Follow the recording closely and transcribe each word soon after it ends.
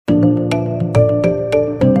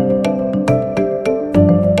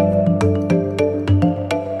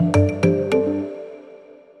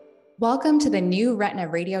Welcome to the new Retina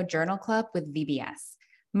Radio Journal Club with VBS.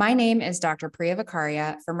 My name is Dr. Priya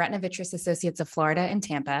Vakharia from Retina Vitreous Associates of Florida in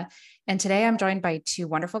Tampa, and today I'm joined by two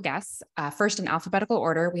wonderful guests. First, in alphabetical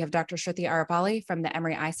order, we have Dr. Sruthi Arepalli from the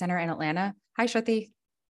Emory Eye Center in Atlanta. Hi, Sruthi.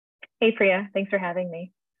 Hey, Priya. Thanks for having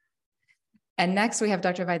me. And next, we have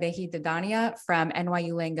Dr. Vaidehi Dedania from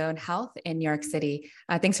NYU Langone Health in New York City.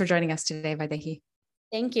 Thanks for joining us today, Vaidehi.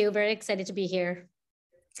 Thank you. Very excited to be here.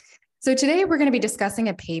 So today we're going to be discussing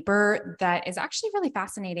a paper that is actually really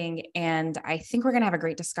fascinating, and I think we're going to have a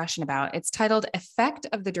great discussion about. It's titled Effect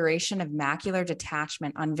of the Duration of Macular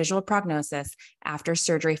Detachment on Visual Prognosis After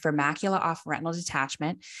Surgery for Macula Off Retinal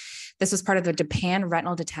Detachment. This was part of the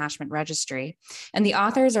Japan-Retinal Detachment Registry, and the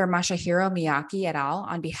authors are Masahiro Miyake et al.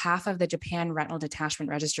 On behalf of the Japan-Retinal Detachment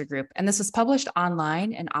Registry group, and this was published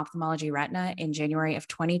online in Ophthalmology Retina in January of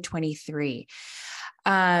 2023.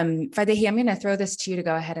 Vaidehi, I'm going to throw this to you to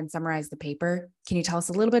go ahead and summarize the paper. Can you tell us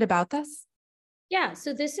a little bit about this? Yeah,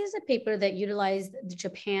 so this is a paper that utilized the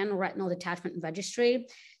Japan Retinal Detachment Registry.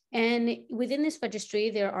 And within this registry,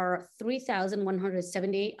 there are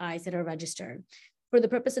 3,178 eyes that are registered. For the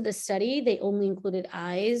purpose of this study, they only included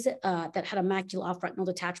eyes that had a macula off retinal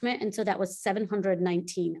detachment. And so that was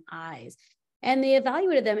 719 eyes. And they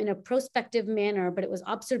evaluated them in a prospective manner, but it was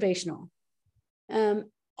observational.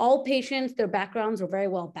 All patients, their backgrounds were very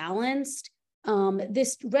well balanced.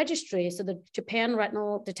 This registry, so the Japan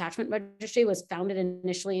Retinal Detachment Registry, was founded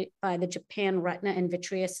initially by the Japan Retina and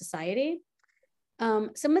Vitreous Society.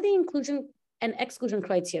 Some of the inclusion and exclusion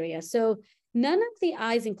criteria. So none of the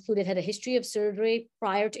eyes included had a history of surgery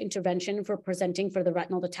prior to intervention for presenting for the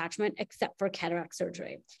retinal detachment, except for cataract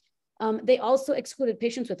surgery. They also excluded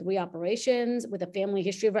patients with reoperations, with a family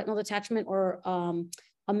history of retinal detachment, or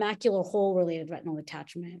a macular hole related retinal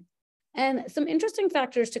detachment. And some interesting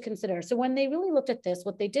factors to consider. So when they really looked at this,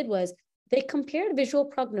 what they did was they compared visual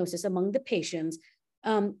prognosis among the patients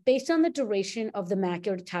based on the duration of the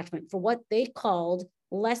macular detachment for what they called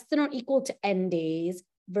less than or equal to N days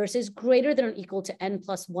versus greater than or equal to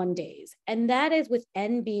N+1 days. And that is with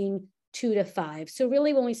N being 2 to 5. So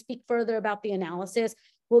really, when we speak further about the analysis,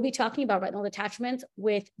 we'll be talking about retinal detachments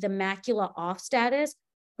with the macula off status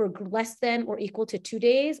for less than or equal to 2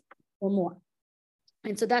 days or more.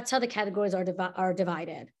 And so that's how the categories are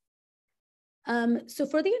divided. So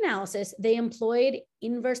for the analysis, they employed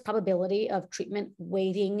inverse probability of treatment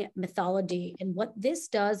weighting methodology. And what this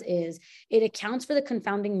does is it accounts for the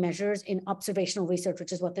confounding measures in observational research,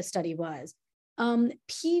 which is what this study was.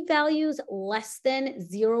 P-values less than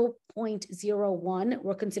 0.01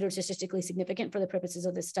 were considered statistically significant for the purposes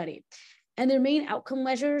of this study. And their main outcome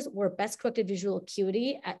measures were best corrected visual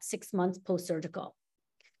acuity at 6 months post-surgical.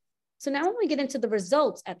 So now when we get into the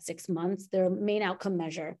results at 6 months, their main outcome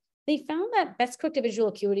measure, they found that best corrected visual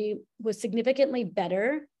acuity was significantly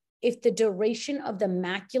better if the duration of the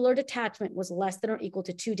macular detachment was less than or equal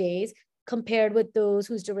to 2 days, compared with those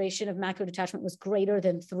whose duration of macular detachment was greater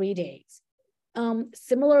than 3 days.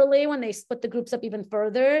 Similarly, when they split the groups up even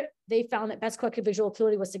further, they found that best corrected visual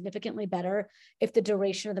acuity was significantly better if the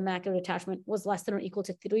duration of the macular detachment was less than or equal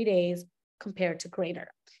to 3 days compared to greater.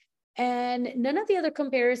 And none of the other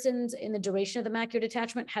comparisons in the duration of the macular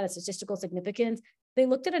detachment had a statistical significance. They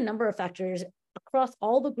looked at a number of factors. Across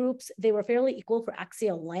all the groups, they were fairly equal for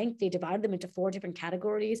axial length. They divided them into 4 different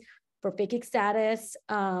categories for phakic status.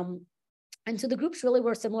 And so the groups really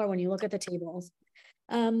were similar when you look at the tables.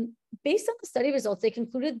 Based on the study results, they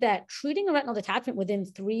concluded that treating a retinal detachment within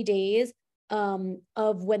 3 days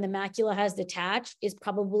of when the macula has detached is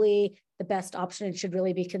probably the best option and should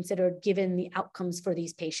really be considered given the outcomes for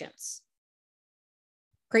these patients.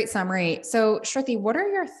 Great summary. So Shruthi, what are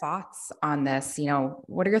your thoughts on this?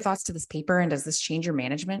 What are your thoughts to this paper, and does this change your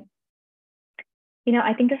management?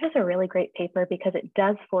 I think this is a really great paper because it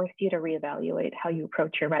does force you to reevaluate how you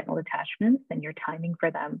approach your retinal detachments and your timing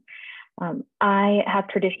for them. I have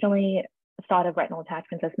traditionally thought of retinal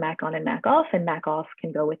attachments as MAC on and MAC off, and MAC off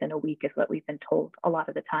can go within a week is what we've been told a lot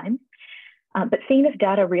of the time. But seeing this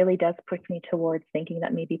data really does push me towards thinking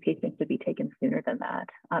that maybe patients should be taken sooner than that,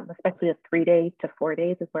 especially the 3 days to 4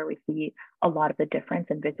 days is where we see a lot of the difference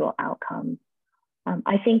in visual outcomes.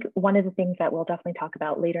 I think one of the things that we'll definitely talk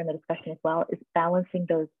about later in the discussion as well is balancing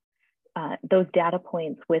those data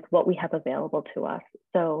points with what we have available to us.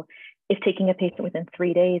 So if taking a patient within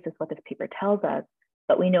 3 days is what this paper tells us,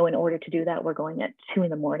 but we know in order to do that, we're going at 2 in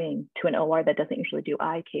the morning to an OR that doesn't usually do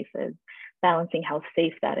eye cases, balancing how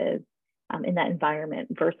safe that is in that environment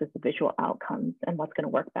versus the visual outcomes and what's going to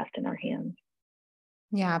work best in our hands.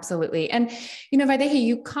 Yeah, absolutely. And, Vaidehi,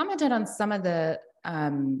 you commented on some of the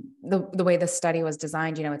the way the study was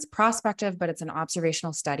designed. You know, it's prospective, but it's an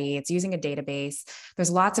observational study. It's using a database.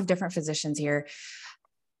 There's lots of different physicians here.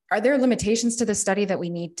 Are there limitations to the study that we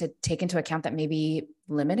need to take into account that maybe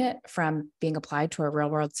limit it from being applied to a real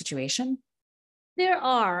world situation? There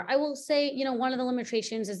are. I will say, one of the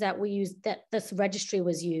limitations is that this registry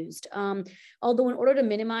was used. Although in order to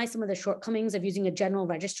minimize some of the shortcomings of using a general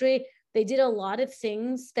registry, they did a lot of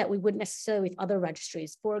things that we wouldn't necessarily with other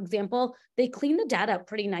registries. For example, they cleaned the data up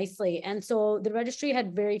pretty nicely. And so the registry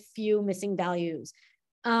had very few missing values.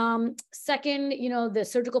 Second, the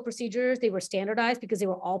surgical procedures, they were standardized because they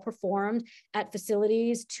were all performed at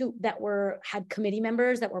facilities that had committee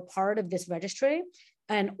members that were part of this registry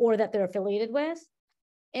or that they're affiliated with.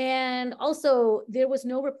 And also there was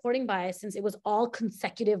no reporting bias since it was all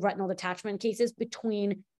consecutive retinal detachment cases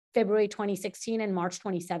between February 2016 and March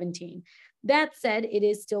 2017. That said, it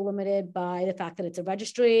is still limited by the fact that it's a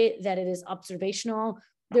registry, that it is observational.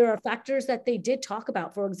 There are factors that they did talk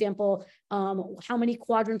about, for example, how many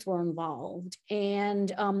quadrants were involved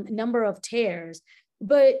and number of tears.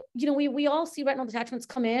 But, we all see retinal detachments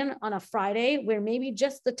come in on a Friday where maybe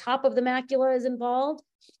just the top of the macula is involved.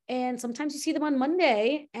 And sometimes you see them on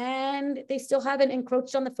Monday and they still haven't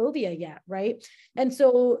encroached on the fovea yet, right? And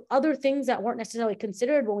so other things that weren't necessarily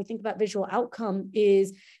considered when we think about visual outcome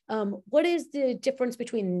is what is the difference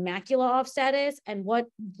between macula off status and what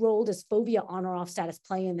role does fovea on or off status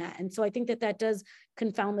play in that? And so I think that does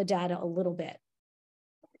confound the data a little bit.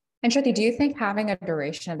 And Sruthi, do you think having a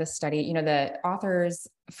duration of the study, the authors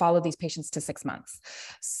followed these patients to 6 months.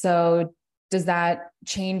 So does that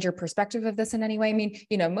change your perspective of this in any way? I mean,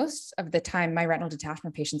 most of the time, my retinal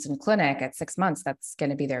detachment patients in clinic at 6 months, that's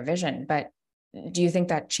going to be their vision. But do you think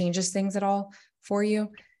that changes things at all for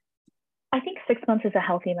you? I think 6 months is a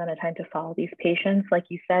healthy amount of time to follow these patients. Like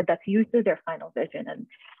you said, that's usually their final vision. And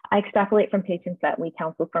I extrapolate from patients that we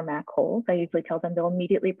counsel for MAC holes. I usually tell them they'll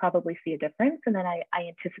immediately probably see a difference. And then I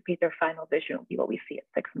anticipate their final vision will be what we see at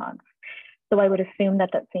 6 months. So I would assume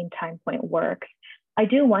that same time point works. I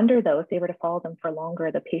do wonder, though, if they were to follow them for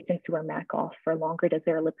longer, the patients who are MAC off for longer, does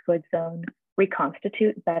their ellipsoid zone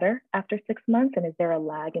reconstitute better after 6 months? And is there a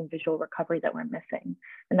lag in visual recovery that we're missing?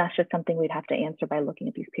 And that's just something we'd have to answer by looking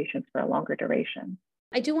at these patients for a longer duration.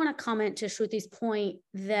 I do want to comment to Sruthi's point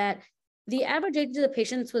that the average age of the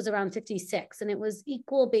patients was around 56, and it was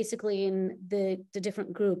equal basically in the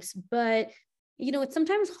different groups. But, it's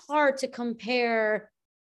sometimes hard to compare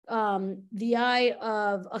the eye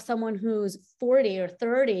of someone who's 40 or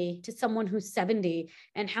 30 to someone who's 70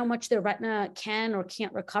 and how much their retina can or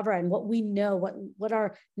can't recover and what we know, what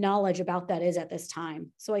our knowledge about that is at this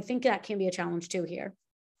time. So I think that can be a challenge too here.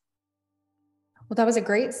 Well, that was a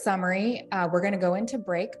great summary. We're going to go into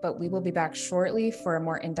break, but we will be back shortly for a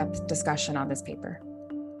more in-depth discussion on this paper.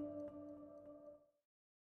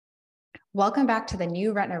 Welcome back to the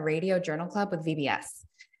New Retina Radio Journal Club with VBS.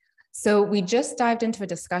 So we just dived into a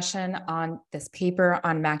discussion on this paper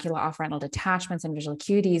on macula off-retinal detachments and visual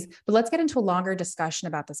acuities, but let's get into a longer discussion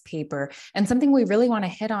about this paper. And something we really want to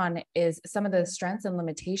hit on is some of the strengths and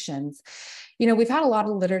limitations. We've had a lot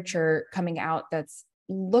of literature coming out that's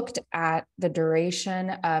looked at the duration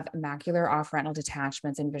of macular off-retinal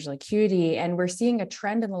detachments and visual acuity, and we're seeing a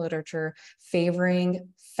trend in the literature favoring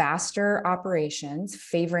faster operations,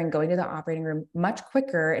 favoring going to the operating room much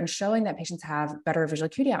quicker and showing that patients have better visual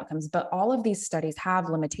acuity outcomes. But all of these studies have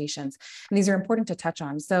limitations, and these are important to touch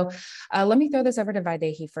on. So let me throw this over to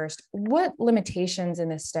Vaidehi first. What limitations in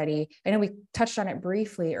this study? I know we touched on it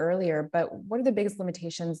briefly earlier, but what are the biggest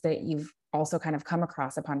limitations that you've also kind of come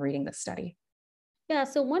across upon reading this study? Yeah,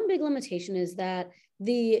 so one big limitation is that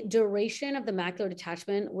the duration of the macular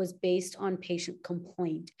detachment was based on patient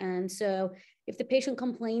complaint. And so if the patient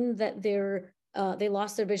complained that they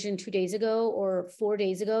lost their vision 2 days ago or 4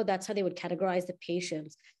 days ago, that's how they would categorize the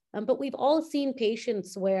patients. But we've all seen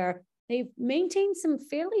patients where they've maintained some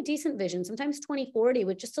fairly decent vision, sometimes 20/40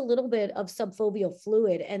 with just a little bit of subfoveal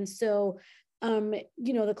fluid. And so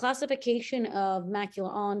the classification of macula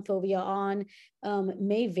on, fovea on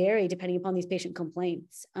may vary depending upon these patient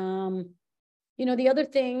complaints. The other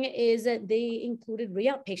thing is that they included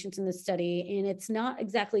re-op patients in the study, and it's not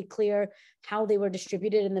exactly clear how they were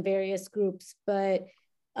distributed in the various groups, but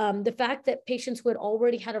the fact that patients who had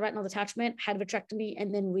already had a retinal detachment, had vitrectomy,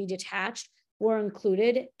 and then redetached were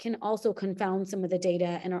included can also confound some of the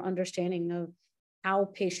data and our understanding of how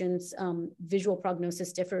patients' visual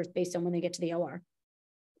prognosis differs based on when they get to the OR.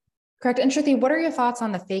 Correct. And Sruthi, what are your thoughts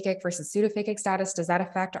on the phakic versus pseudophakic status? Does that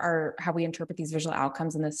affect how we interpret these visual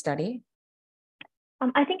outcomes in this study?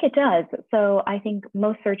 I think it does. So I think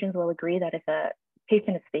most surgeons will agree that if a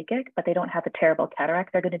patient is phakic, but they don't have a terrible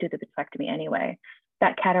cataract, they're going to do the vitrectomy anyway.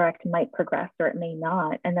 That cataract might progress or it may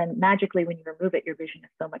not. And then magically, when you remove it, your vision is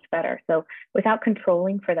so much better. So without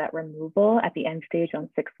controlling for that removal at the end stage on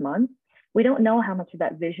 6 months, we don't know how much of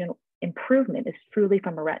that vision improvement is truly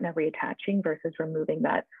from a retina reattaching versus removing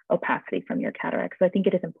that opacity from your cataract. So I think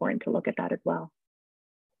it is important to look at that as well.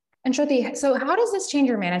 And Sruthi, so how does this change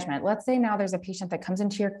your management? Let's say now there's a patient that comes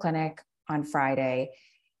into your clinic on Friday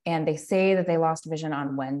and they say that they lost vision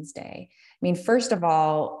on Wednesday. I mean, first of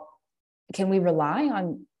all, can we rely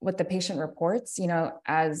on what the patient reports? You know,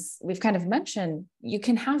 as we've kind of mentioned, you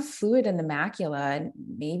can have fluid in the macula and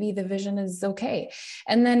maybe the vision is okay.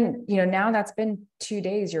 And then, you know, now that's been 2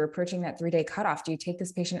 days, you're approaching that 3-day cutoff. Do you take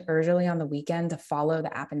this patient early on the weekend to follow the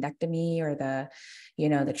appendectomy or the, you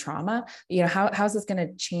know, the trauma? You know, how's this going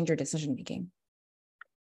to change your decision-making?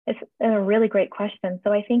 It's a really great question.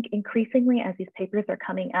 So I think increasingly as these papers are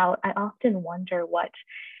coming out, I often wonder what,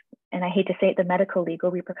 and I hate to say it, the medical legal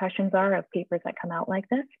repercussions are of papers that come out like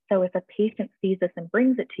this. So if a patient sees this and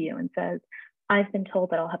brings it to you and says, I've been told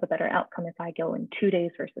that I'll have a better outcome if I go in 2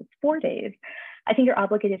 days versus 4 days, I think you're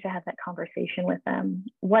obligated to have that conversation with them.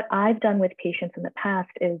 What I've done with patients in the past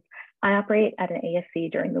is I operate at an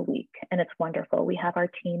ASC during the week, and it's wonderful. We have our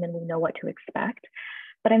team and we know what to expect.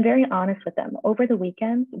 But I'm very honest with them. Over the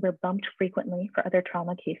weekends, we're bumped frequently for other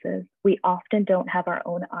trauma cases. We often don't have our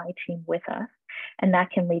own eye team with us, and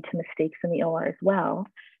that can lead to mistakes in the OR as well.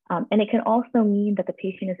 And it can also mean that the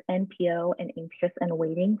patient is NPO and anxious and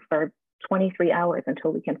waiting for 23 hours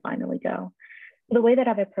until we can finally go. The way that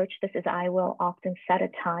I've approached this is I will often set a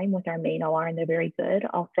time with our main OR, and they're very good.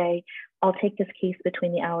 I'll say, I'll take this case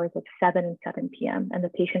between the hours of 7 and 7 p.m. and the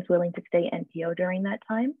patient's willing to stay NPO during that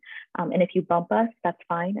time. And if you bump us, that's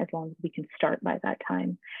fine, as long as we can start by that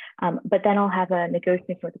time. But then I'll have a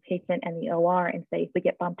negotiation with the patient and the OR and say, if we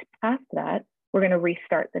get bumped past that, we're going to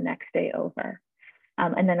restart the next day over.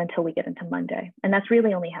 And then until we get into Monday. And that's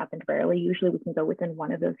really only happened rarely. Usually we can go within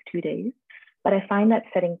one of those 2 days. But I find that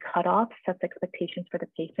setting cutoffs sets expectations for the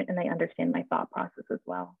patient, and they understand my thought process as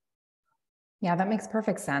well. Yeah, that makes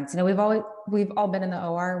perfect sense. You know, we've all been in the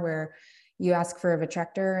OR where you ask for a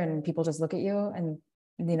vitrector and people just look at you, and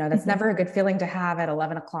you know that's never a good feeling to have at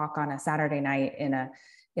 11 o'clock on a Saturday night in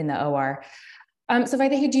the OR. So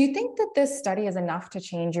Vaidehi, do you think that this study is enough to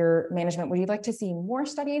change your management? Would you like to see more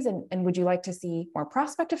studies, and would you like to see more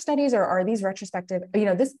prospective studies, or are these retrospective? You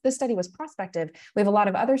know, this study was prospective. We have a lot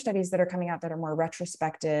of other studies that are coming out that are more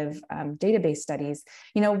retrospective database studies.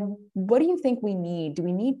 You know, what do you think we need? Do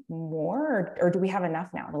we need more, or do we have enough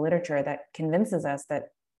now in the literature that convinces us that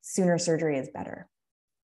sooner surgery is better?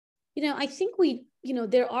 You know, I think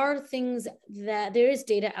there are things that there is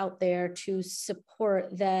data out there to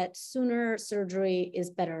support that sooner surgery is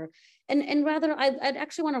better. And rather, I'd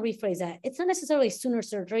actually want to rephrase that. It's not necessarily sooner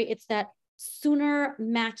surgery, it's that sooner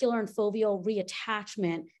macular and foveal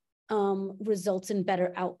reattachment results in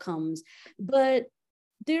better outcomes. But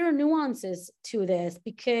there are nuances to this,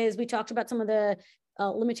 because we talked about some of the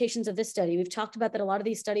limitations of this study. We've talked about that a lot of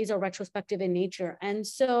these studies are retrospective in nature. And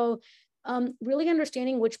so really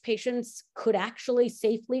understanding which patients could actually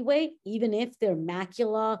safely wait, even if they're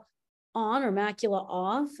macula on or macula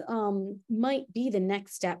off, might be the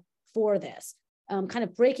next step for this, kind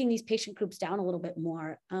of breaking these patient groups down a little bit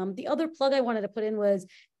more. The other plug I wanted to put in was,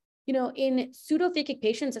 you know, in pseudophakic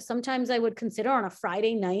patients, sometimes I would consider on a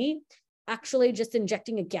Friday night, actually just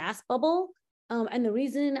injecting a gas bubble. And the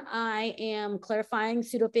reason I am clarifying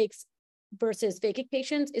pseudophakics versus phakic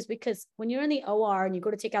patients is because when you're in the OR and you go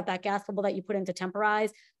to take out that gas bubble that you put in to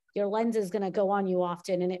temporize, your lens is going to go on you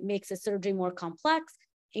often, and it makes the surgery more complex.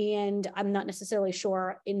 And I'm not necessarily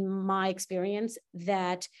sure, in my experience,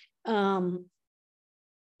 that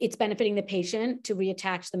it's benefiting the patient to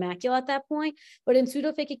reattach the macula at that point. But in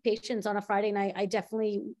pseudophakic patients on a Friday night, I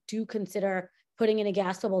definitely do consider putting in a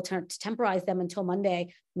gas bubble to temporize them until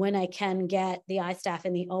Monday, when I can get the eye staff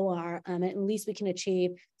in the OR, and at least we can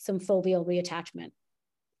achieve some foveal reattachment.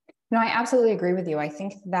 No, I absolutely agree with you. I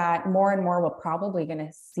think that more and more we're probably going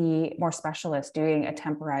to see more specialists doing a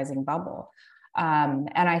temporizing bubble. And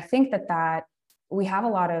I think that we have a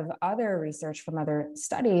lot of other research from other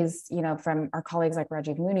studies, you know, from our colleagues like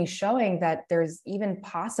Rajiv Mooney, showing that there's even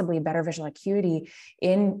possibly better visual acuity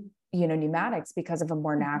in, you know, pneumatics because of a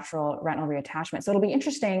more natural retinal reattachment. So it'll be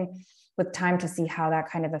interesting with time to see how that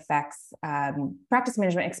kind of affects practice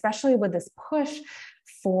management, especially with this push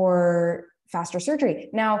for faster surgery.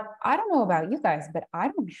 Now, I don't know about you guys, but I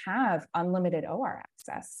don't have unlimited OR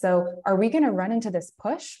access. So are we going to run into this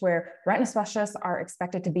push where retina specialists are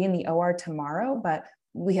expected to be in the OR tomorrow, but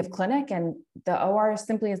we have clinic and the OR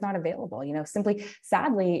simply is not available.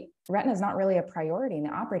 Sadly, retina is not really a priority in the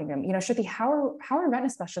operating room. Shruthi, how are retina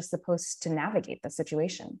specialists supposed to navigate the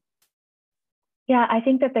situation? Yeah, I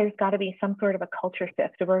think that there's got to be some sort of a culture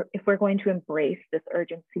shift. If we're going to embrace this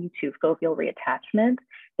urgency to foveal reattachment,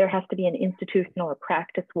 there has to be an institutional or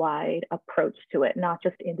practice-wide approach to it, not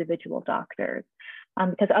just individual doctors.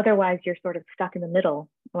 Because otherwise you're sort of stuck in the middle.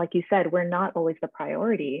 Like you said, we're not always the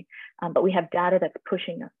priority, but we have data that's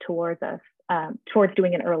pushing us towards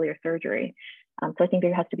doing an earlier surgery. So I think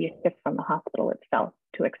there has to be a shift from the hospital itself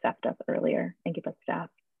to accept us earlier and give us staff.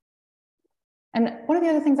 And one of the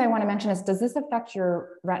other things I want to mention is, does this affect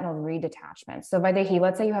your retinal redetachment? So Vaidehi,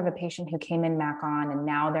 let's say you have a patient who came in MAC on and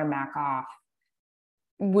now they're MAC off.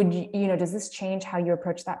 Does this change how you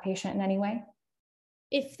approach that patient in any way?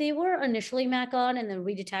 If they were initially MAC on and the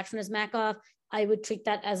redetachment is MAC off, I would treat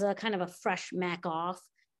that as a kind of a fresh MAC off.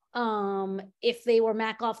 If they were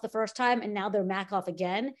MAC off the first time and now they're MAC off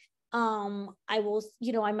again, I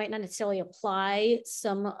might not necessarily apply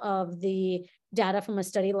some of the data from a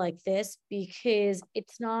study like this because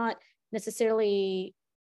it's not necessarily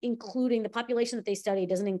including the population that they study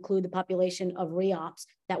doesn't include the population of re-ops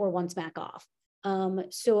that were once MAC off.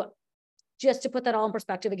 So just to put that all in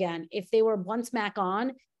perspective again, if they were once MAC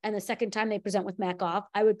on and the second time they present with MAC off,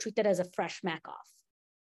 I would treat that as a fresh MAC off.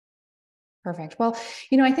 Perfect. Well,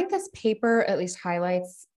 I think this paper at least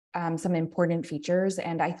highlights some important features.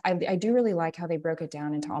 And I do really like how they broke it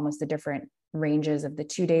down into almost the different ranges of the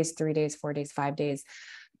 2 days, 3 days, 4 days, 5 days.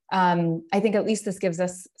 I think at least this gives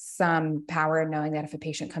us some power knowing that if a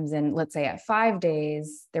patient comes in, let's say at 5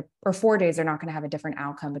 days, or 4 days, they're not going to have a different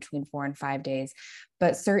outcome between 4 and 5 days.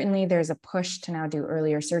 But certainly there's a push to now do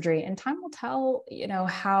earlier surgery, and time will tell,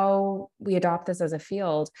 how we adopt this as a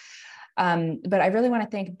field. But I really want to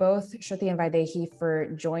thank both Sruthi and Vaidehi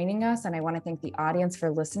for joining us, and I want to thank the audience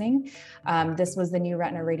for listening. This was the New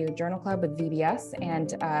Retina Radio Journal Club with VBS,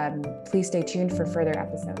 and please stay tuned for further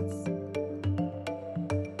episodes.